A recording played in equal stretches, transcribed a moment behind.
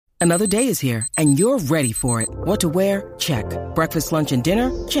Another day is here, and you're ready for it. What to wear? Check. Breakfast, lunch, and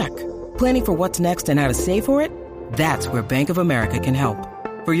dinner? Check. Planning for what's next and how to save for it? That's where Bank of America can help.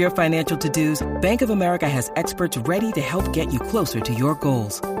 For your financial to-dos, Bank of America has experts ready to help get you closer to your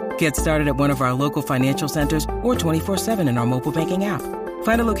goals. Get started at one of our local financial centers or 24/7 in our mobile banking app.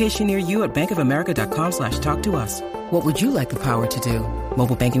 Find a location near you at bankofamerica.com/talktous. What would you like the power to do?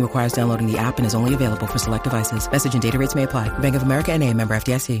 Mobile banking requires downloading the app and is only available for select devices. Message and data rates may apply. Bank of America N.A., member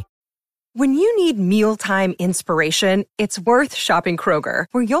FDIC. When you need mealtime inspiration, it's worth shopping Kroger,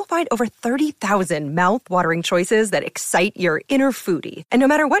 where you'll find over 30,000 mouth-watering choices that excite your inner foodie. And no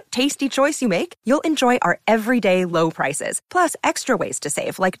matter what tasty choice you make, you'll enjoy our everyday low prices, plus extra ways to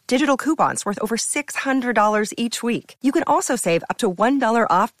save, like digital coupons worth over $600 each week. You can also save up to $1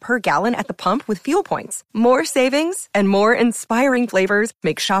 off per gallon at the pump with fuel points. More savings and more inspiring flavors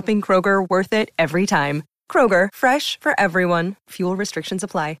make shopping Kroger worth it every time. Kroger, fresh for everyone. Fuel restrictions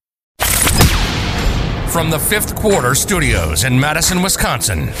apply. From the Fifth Quarter Studios in Madison,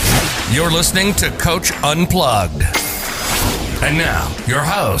 Wisconsin, you're listening to Coach Unplugged. And now, your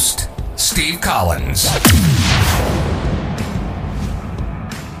host, Steve Collins.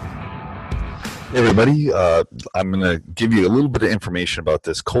 Hey everybody, I'm going to give you a little bit of information about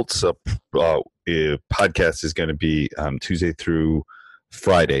this. Colts podcast is going to be Tuesday through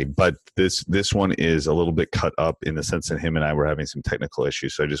Friday, but this one is a little bit cut up in the sense that him and I were having some technical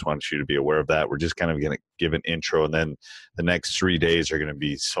issues, so I just wanted you to be aware of that. We're just kind of going to give an intro, and then the next 3 days are going to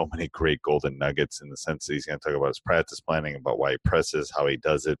be so many great golden nuggets in the sense that he's going to talk about his practice planning, about why he presses, how he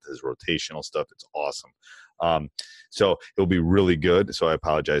does it, his rotational stuff. It's awesome. So it'll be really good, so I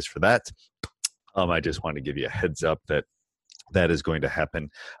apologize for that. I just wanted to give you a heads up that is going to happen.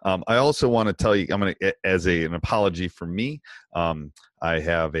 I also want to tell you, I'm going to, as an apology for me, I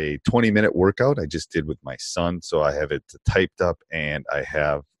have a 20-minute workout I just did with my son. So I have it typed up, and I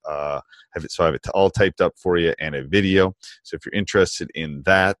have it all typed up for you, and a video. So if you're interested in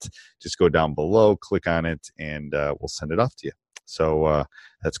that, just go down below, click on it, and we'll send it off to you. So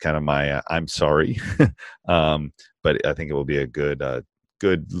that's kind of my I'm sorry, but I think it will be a good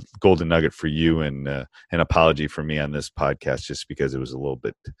golden nugget for you, and an apology for me on this podcast, just because it was a little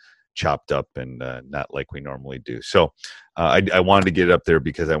bit chopped up and not like we normally do. So I wanted to get it up there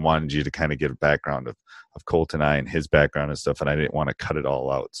because I wanted you to kind of get a background of Colt and I and his background and stuff, and I didn't want to cut it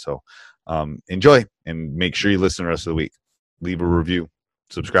all out. So enjoy, and make sure you listen the rest of the week. Leave a review,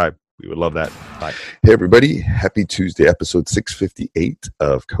 subscribe. We would love that. Bye. Hey, everybody. Happy Tuesday, episode 658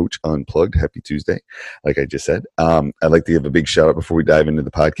 of Coach Unplugged. Happy Tuesday, like I just said. I'd like to give a big shout out before we dive into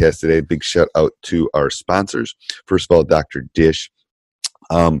the podcast today. Big shout out to our sponsors. First of all, Dr. Dish.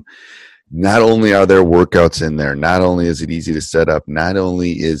 Not only are there workouts in there, not only is it easy to set up, not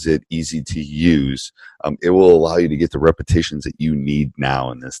only is it easy to use, it will allow you to get the repetitions that you need now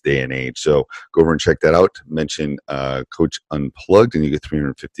in this day and age. So go over and check that out. Mention Coach Unplugged, and you get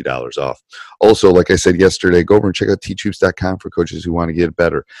 $350 off. Also, like I said yesterday, go over and check out teachhoops.com for coaches who want to get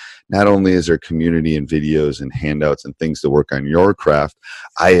better. Not only is there community and videos and handouts and things to work on your craft,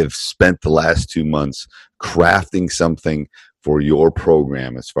 I have spent the last 2 months crafting something for your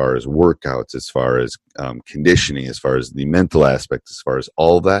program, as far as workouts, as far as conditioning, as far as the mental aspect, as far as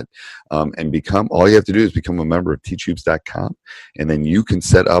all that, and all you have to do is become a member of teachhoops.com, and then you can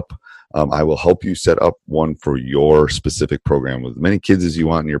set up, I will help you set up one for your specific program with as many kids as you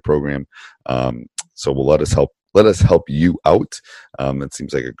want in your program. So let us help you out. It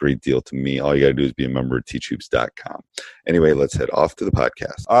seems like a great deal to me. All you got to do is be a member of teachhoops.com. Anyway, let's head off to the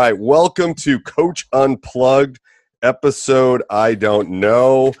podcast. All right, welcome to Coach Unplugged. Episode I don't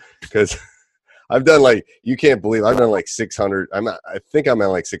know, because I've done you can't believe I've done 600. I think I'm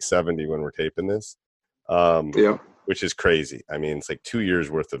at 670 when we're taping this. Yeah, which is crazy. I mean, it's 2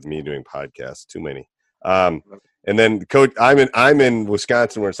 years worth of me doing podcasts. Too many. And then Coach, I'm in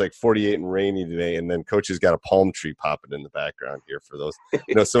Wisconsin where it's 48 and rainy today, and then Coach has got a palm tree popping in the background here for those.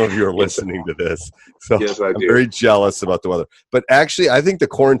 Some of you are listening to this, so yes, I'm very jealous about the weather. But actually, I think the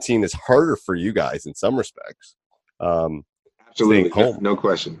quarantine is harder for you guys in some respects. Absolutely, no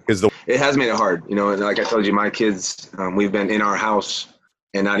question. Because it has made it hard. Like I told you, my kids, we've been in our house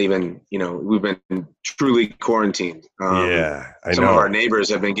and not even, we've been truly quarantined. I know. Some of our neighbors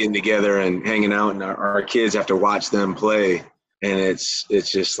have been getting together and hanging out, and our kids have to watch them play. And it's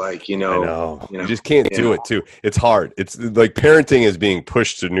just I know. You just can't do it too. It's hard. It's parenting is being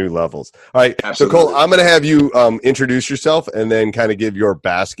pushed to new levels. All right. Absolutely. So Cole, I'm going to have you introduce yourself and then kind of give your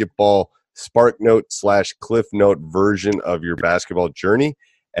basketball Spark Note / Cliff Note version of your basketball journey.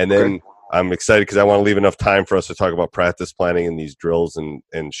 And then I'm excited because I want to leave enough time for us to talk about practice planning and these drills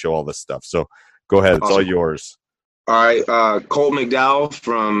and show all this stuff. So go ahead. Awesome. It's all yours. All right, Colt McDowell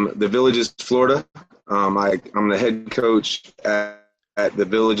from the Villages, Florida. I'm the head coach at the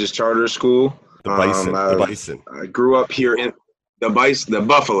Villages Charter School. The Bison. I grew up here in the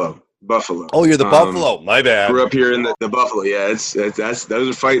Buffalo. Oh, you're the Buffalo. My bad. Grew up here in the Buffalo. Yeah, those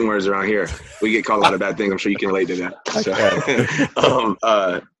are fighting words around here. We get called a lot of bad things. I'm sure you can relate to that.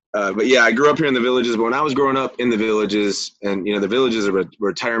 So, but yeah, I grew up here in the Villages. But when I was growing up in the Villages, and the Villages are a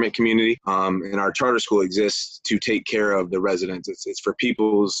retirement community, and our charter school exists to take care of the residents. It's for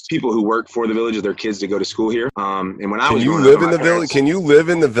people who work for the Villages, their kids to go to school here. And when I was growing up, can you live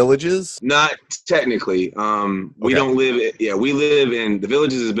in the Villages? Not technically. We don't live. Yeah, we live in the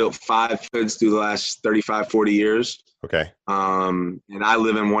Villages. Has built 5 hoods through the last 35, 40 years. Okay. And I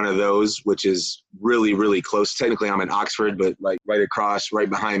live in one of those, which is really, really close. Technically, I'm in Oxford, but like right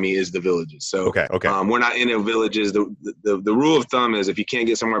behind me is the Villages. So okay. We're not in the Villages. The rule of thumb is if you can't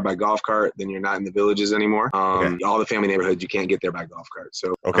get somewhere by golf cart, then you're not in the Villages anymore. All the family neighborhoods, you can't get there by golf cart.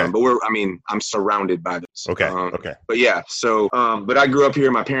 So but I'm surrounded by those. Okay. But yeah, so but I grew up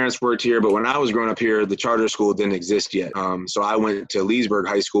here. My parents worked here, but when I was growing up here, the charter school didn't exist yet. So I went to Leesburg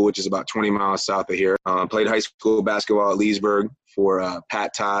High School, which is about 20 miles south of here. Played high school basketball at Leesburg for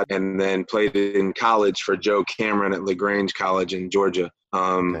Pat Todd, and then played in college for Joe Cameron at LaGrange College in Georgia.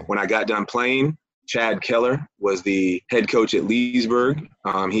 When I got done playing, Chad Keller was the head coach at Leesburg.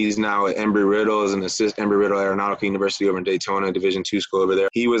 He's now at Embry-Riddle as an assistant, Embry-Riddle Aeronautical University over in Daytona, Division II school over there.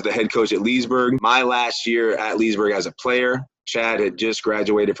 He was the head coach at Leesburg. My last year at Leesburg as a player, Chad had just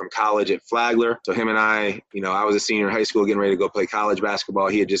graduated from college at Flagler. So him and I was a senior in high school getting ready to go play college basketball.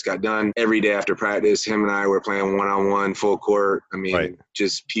 He had just got done. Every day after practice, him and I were playing one-on-one, full court.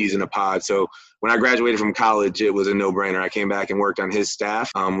 Just peas in a pod. So when I graduated from college, it was a no-brainer. I came back and worked on his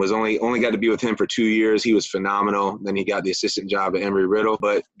staff. Was only got to be with him for 2 years. He was phenomenal. Then he got the assistant job at Embry-Riddle,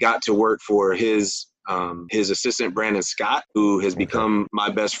 but got to work for his assistant, Brandon Scott, who has become my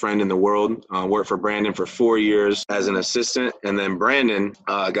best friend in the world. Worked for Brandon for 4 years as an assistant. And then Brandon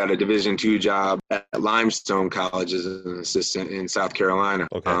got a Division II job at Limestone College as an assistant in South Carolina.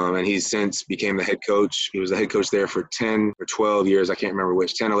 And he's since became the head coach. He was the head coach there for 10 or 12 years. I can't remember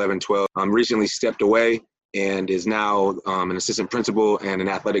which, 10, 11, 12. Recently stepped away and is now an assistant principal and an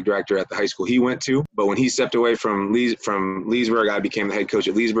athletic director at the high school he went to. But when he stepped away from Leesburg, I became the head coach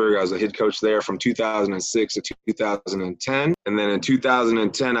at Leesburg. I was the head coach there from 2006 to 2010. And then in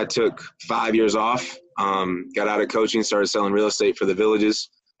 2010, I took 5 years off, got out of coaching, started selling real estate for the Villages.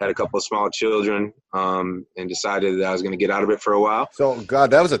 Had a couple of small children, and decided that I was going to get out of it for a while. So,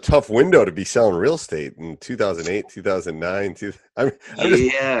 God, that was a tough window to be selling real estate in 2008, 2009.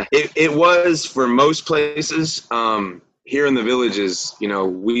 Yeah, it was for most places. Here in the Villages,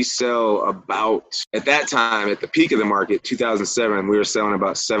 we sell about, at that time, at the peak of the market, 2007, we were selling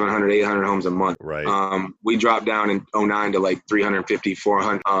about 700, 800 homes a month. Right. We dropped down in 2009 to like 350,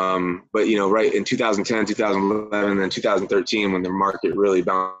 400. But, right in 2010, 2011, then 2013, when the market really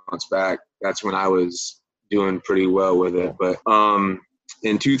bounced back, that's when I was doing pretty well with it. But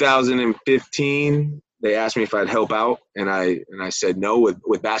in 2015, they asked me if I'd help out, and I said no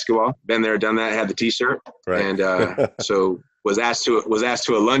with basketball. Been there, done that. Had the T-shirt, right. And so was asked to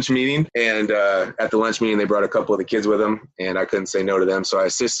a lunch meeting, and at the lunch meeting they brought a couple of the kids with them, and I couldn't say no to them. So I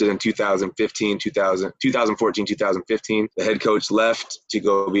assisted in 2014, 2015. The head coach left to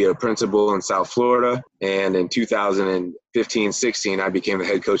go be a principal in South Florida, and in 2015-16 I became the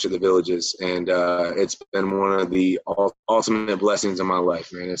head coach of the Villages, and it's been one of the ultimate blessings of my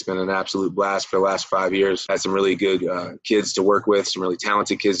life, man. It's been an absolute blast for the last 5 years. Had some really good kids to work with, some really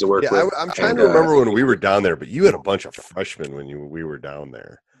talented kids to work with. I'm trying to remember when we were down there, but you had a bunch of freshmen when we were down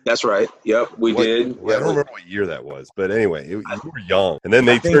there. That's right. Yep, we did. I don't remember what year that was, but anyway, you were young, and then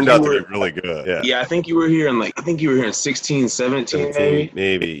they turned out to be really good. Yeah, I think you were here in 16, 17,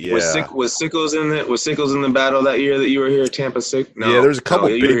 maybe. Yeah. Was Sickles in it? Was Sickles in the battle that year that you were here at Tampa Sick? No. Yeah, there's a couple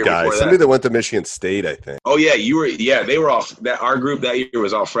big guys. Somebody that went to Michigan State, I think. Oh yeah, you were. Yeah, they were all. Our group that year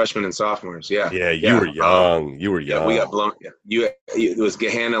was all freshmen and sophomores. Yeah. Yeah, you were young. You were young. Yeah, we got blown. Yeah. It was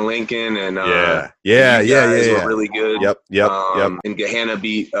Gahanna Lincoln and yeah. Were really good. Yep. And Gahanna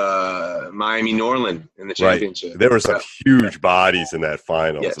beat Miami Norland in the championship. Right. There were some huge bodies in that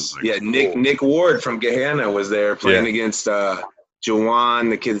finals. Yes. Nick Ward from Gahanna was there playing against Jawan,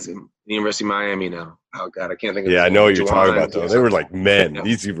 the kids at the University of Miami now. Oh God, I can't think of. Yeah, I know what you're talking about though. They were like men. Yeah.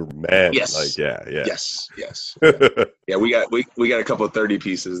 These were men. Yes. Like Yes. Yeah, we got a couple of 30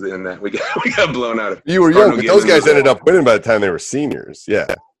 pieces in that. We got blown out of. You were young, but those guys ended up winning by the time they were seniors.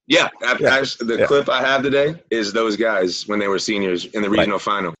 Yeah. Yeah, the clip I have today is those guys when they were seniors in the regional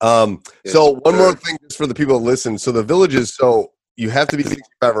final. So one more thing just for the people that listen. So the Villages, so you have to be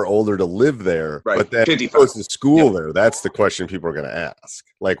 65 or older to live there, Right. but then 55. goes to school there. That's the question people are going to ask.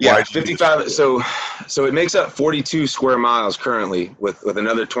 Like, Yeah, why 55. So it makes up 42 square miles currently, with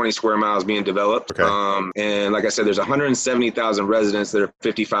another 20 square miles being developed. Okay. And like I said, there's 170,000 residents that are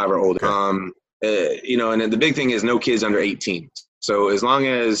 55 or older. Okay. And then the big thing is no kids under 18. So as long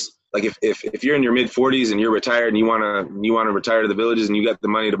as, like, if you're in your mid 40s and you're retired and you want to retire to the Villages and you got the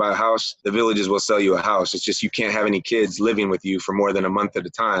money to buy a house, the Villages will sell you a house. It's just you can't have any kids living with you for more than a month at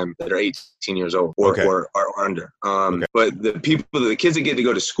a time that are 18 years old or under. But the kids that get to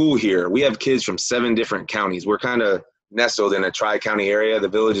go to school here, we have kids from 7 different counties. We're kind of nestled in a tri-county area. The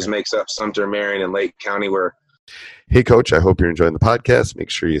Villages makes up Sumter, Marion, and Lake County. Hey, Coach, I hope you're enjoying the podcast. Make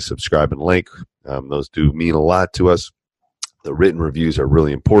sure you subscribe and like. Those do mean a lot to us. The written reviews are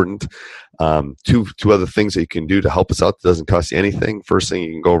really important. Two other things that you can do to help us out that doesn't cost you anything. First thing,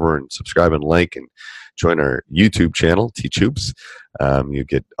 you can go over and subscribe and like and join our YouTube channel, Teach Hoops. You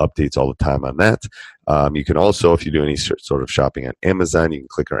get updates all the time on that. You can also, if you do any sort of shopping on Amazon, you can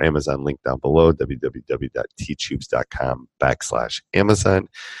click our Amazon link down below, www.teachhoops.com/Amazon.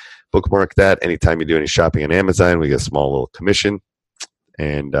 Bookmark that. Anytime you do any shopping on Amazon, we get a small little commission,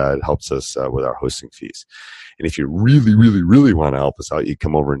 and it helps us with our hosting fees. And if you really, really, really want to help us out, you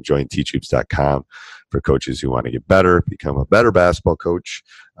come over and join teachhoops.com for coaches who want to get better, become a better basketball coach.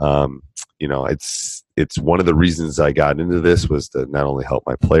 It's one of the reasons I got into this was to not only help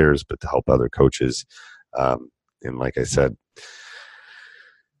my players, but to help other coaches. And like I said,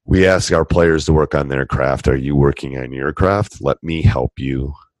 we ask our players to work on their craft. Are you working on your craft? Let me help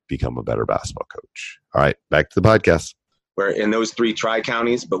you become a better basketball coach. All right, back to the podcast. We're in those 3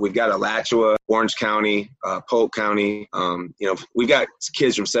 tri-counties, but we've got Alachua, Orange County, Polk County. We've got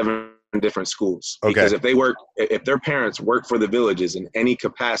kids from 7 different schools. Okay. Because if their parents work for the Villages in any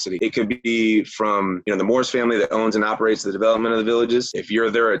capacity, it could be from, the Morse family that owns and operates the development of the Villages. If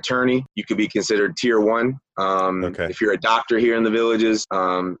you're their attorney, you could be considered tier 1. If you're a doctor here in the Villages,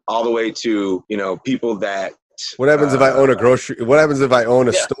 all the way to, people that, what happens if I own a grocery? What happens if I own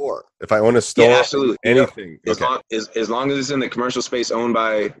a store? If I own a store, absolutely, anything. As long as it's in the commercial space owned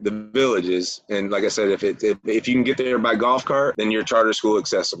by the Villages, and like I said, if you can get there by golf cart, then you're charter school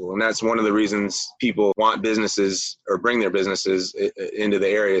accessible, and that's one of the reasons people want businesses or bring their businesses into the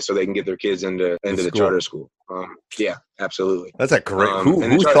area so they can get their kids into the charter school. Yeah, absolutely. That's a great.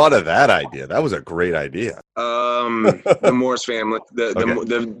 Who thought of that idea? That was a great idea. The Morse family,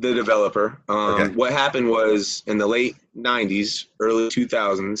 the developer. What happened was in the late 90s, early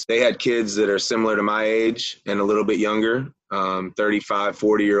 2000s, they had kids that are similar to my age and a little bit younger, 35,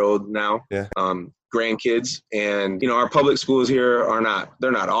 40-year-old now. Yeah. Grandkids. And, our public schools here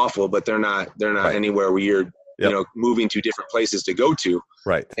they're not awful, but they're not right. anywhere where you're, moving to different places to go to.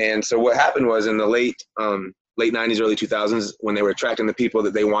 Right. And so what happened was in the late 90s, early 2000s, when they were attracting the people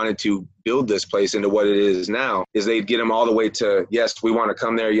that they wanted to build this place into what it is now, is they'd get them all the way to, yes, we want to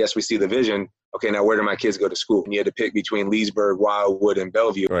come there. Yes, we see the vision. Okay, now where do my kids go to school? And you had to pick between Leesburg, Wildwood, and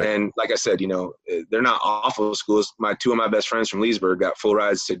Bellevue. Right. And like I said, they're not awful schools. 2 of my best friends from Leesburg got full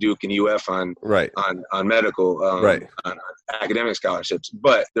rides to Duke and UF on medical, on academic scholarships.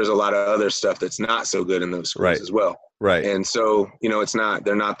 But there's a lot of other stuff that's not so good in those schools as well. Right. And so,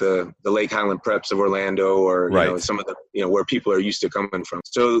 they're not the Lake Highland Preps of Orlando or, some of the, where people are used to coming from.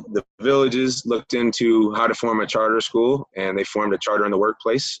 So the Villages looked into how to form a charter school, and they formed a charter in the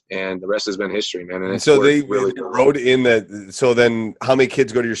workplace, and the rest has been history, man. And so they really wrote in that. So then how many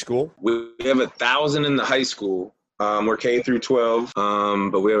kids go to your school? We have 1,000 in the high school. We're K through 12,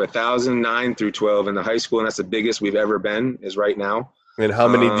 but we have 1,000 9 through 12 in the high school, and that's the biggest we've ever been is right now. And how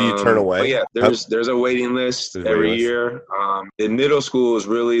many do you turn away? Yeah, there's a waiting list every year. The middle school is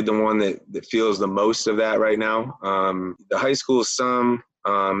really the one that feels the most of that right now. The high school, some,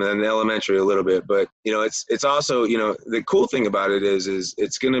 and then the elementary a little bit. But, it's also, the cool thing about it is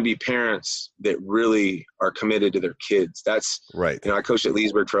it's going to be parents that really are committed to their kids. That's right. I coached at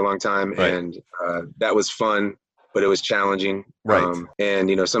Leesburg for a long time, and that was fun, but it was challenging. Right.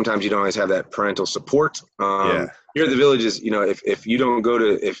 And, sometimes you don't always have that parental support. Here at the Villages, if you don't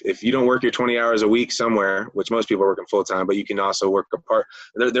if you don't work your 20 hours a week somewhere, which most people are working full time, but you can also work a part.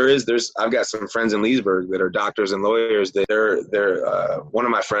 I've got some friends in Leesburg that are doctors and lawyers that they're one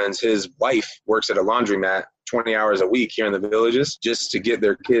of my friends, his wife works at a laundromat 20 hours a week here in the Villages just to get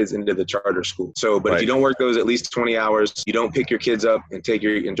their kids into the charter school. So, but if you don't work those at least 20 hours, you don't pick your kids up and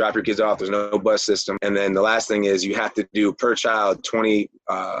drop your kids off. There's no bus system. And then the last thing is you have to do per child 20,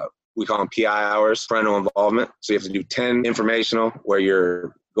 we call them PI hours, parental involvement. So you have to do 10 informational where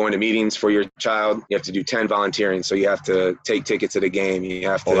you're going to meetings for your child. You have to do 10 volunteering. So you have to take tickets to the game. You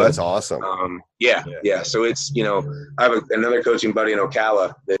have to. Oh, that's awesome. Yeah. So it's, I have another coaching buddy in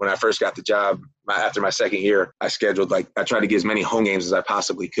Ocala that when I first got the job, after my second year, I tried to get as many home games as I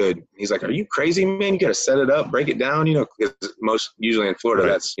possibly could. He's like, "Are you crazy, man? You got to set it up, break it down." Because usually in Florida,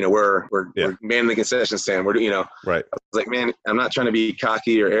 right. That's, we're manning the concession stand. Right. I was like, man, I'm not trying to be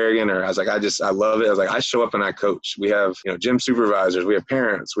cocky or arrogant, or I was like, I love it. I was like, I show up and I coach. We have, gym supervisors, we have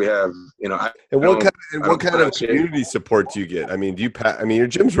parents, we have, what kind of community support do you get? I mean, your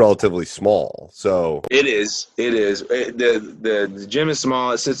gym's relatively small, so it is. The gym is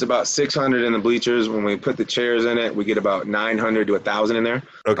small. It sits about 600 in the bleachers. When we put the chairs in it, we get about 900 to 1,000 in there.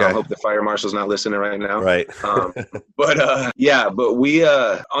 Okay. I hope the fire marshal's not listening right now. Right. But we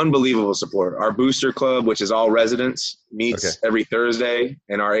unbelievable support. Our booster club, which is all residents, meets every Thursday,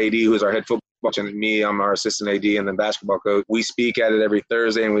 and our AD, who is our head football coach, and me, I'm our assistant AD and then basketball coach. We speak at it every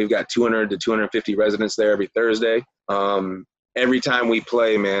Thursday, and we've got 200 to 250 residents there every Thursday. Every time we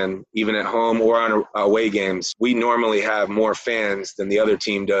play, man, even at home or on away games, we normally have more fans than the other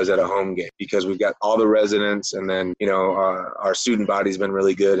team does at a home game because we've got all the residents, and then our student body's been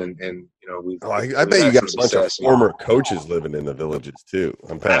really good, and we've. Oh, I bet you got a bunch of former coaches living in the Villages too.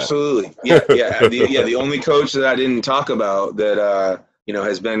 Absolutely, yeah. The only coach that I didn't talk about that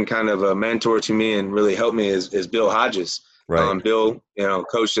has been kind of a mentor to me and really helped me is Bill Hodges. Right. Bill,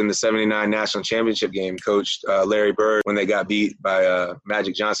 coached in the '79 national championship game, coached Larry Bird when they got beat by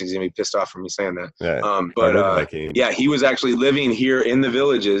Magic Johnson. He's going to be pissed off for me saying that. Yeah. He was actually living here in the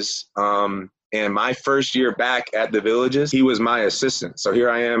Villages. And my first year back at the Villages, he was my assistant. So here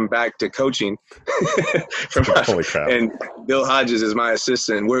I am back to coaching. Holy crap. And Bill Hodges is my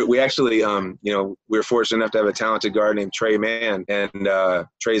assistant. We actually, we're fortunate enough to have a talented guard named Trey Mann, and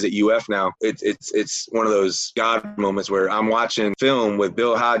Trey's at UF now. It's one of those God moments where I'm watching film with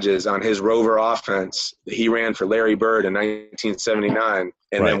Bill Hodges on his Rover offense. He ran for Larry Bird in 1979.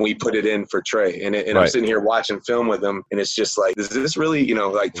 And then we put it in for Trey. And I'm sitting here watching film with him, and it's just like, is this really,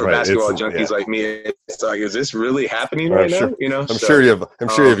 for basketball junkies like me, it's like, is this really happening right now? I'm sure you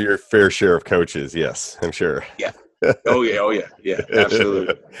have your fair share of coaches. Yes, I'm sure. Yeah. Oh yeah.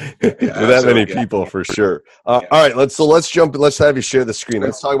 Absolutely. With that many people, for sure. All right, let's have you share the screen.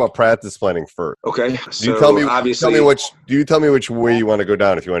 Let's talk about practice planning first. Okay. Do you tell me which way you want to go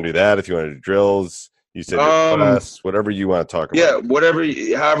down? If you want to do that, if you want to do drills. You said class, whatever you want to talk about. Yeah,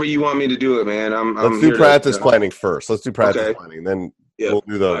 however you want me to do it, man. Let's do practice planning first. Let's do practice planning, then we'll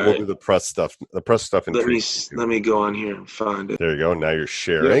do the press stuff. The press stuff. Let me go on here and find it. There you go. Now you're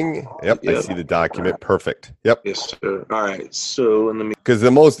sharing. Yep. I see the document. Perfect. Yep. Yes, sir. All right. So let me. Because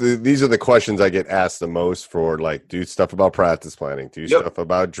these are the questions I get asked the most for, like, do stuff about practice planning, do stuff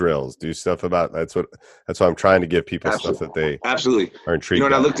about drills, do stuff about. That's why I'm trying to give people stuff that they are intrigued.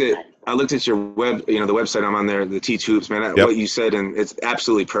 And I looked at your web, the website I'm on there, the Teach Hoops, man. What you said, and it's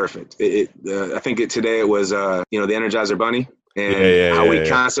absolutely perfect. I think today it was, the Energizer Bunny, and how we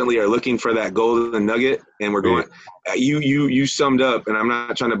constantly are looking for that golden nugget, and we're going. You summed up, and I'm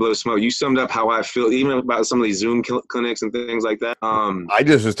not trying to blow smoke. You summed up how I feel, even about some of these Zoom clinics and things like that. I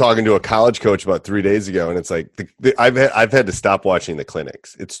just was talking to a college coach about 3 days ago, and it's like I've had to stop watching the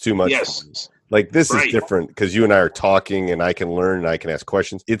clinics. It's too much. Yes. Like, this is different because you and I are talking, and I can learn and I can ask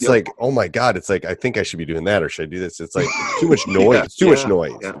questions. It's like, oh my God, it's like, I think I should be doing that, or should I do this? It's like, it's too much noise. It's too much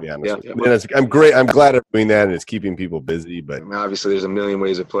noise, to be honest with you. And I'm glad I'm doing that, and it's keeping people busy. But obviously, there's a million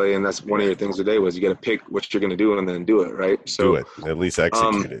ways to play, and that's one of your things today was you got to pick what you're going to do and then do it, right? So do it. At least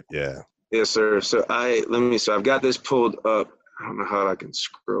execute it. Yeah. Yes, sir. So I've got this pulled up. I don't know how I can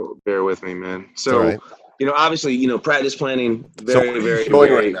scroll. Bear with me, man. So. Obviously, practice planning,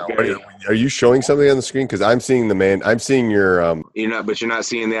 Are you showing something on the screen? Because I'm seeing I'm seeing your. You're not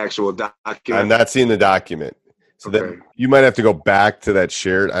seeing the actual document. I'm not seeing the document. So then you might have to go back to that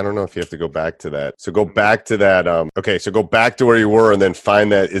shared. I don't know if you have to go back to that. So go back to that. So go back to where you were and then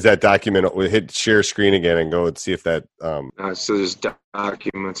find that. Is that document? Hit share screen again and go and see if that. So there's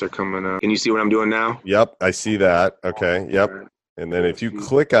documents are coming up. Can you see what I'm doing now? Yep, I see that. Okay. Yep. And then if you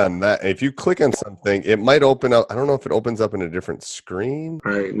click on that, if you click on something, it might open up. I don't know if it opens up in a different screen.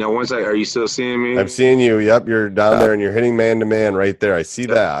 All right. Now, are you still seeing me? I'm seeing you. Yep. You're down there and you're hitting man-to-man right there. I see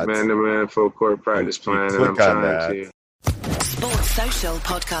that. Man-to-man full court practice plan. Click on that. Sports Social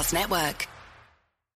Podcast Network.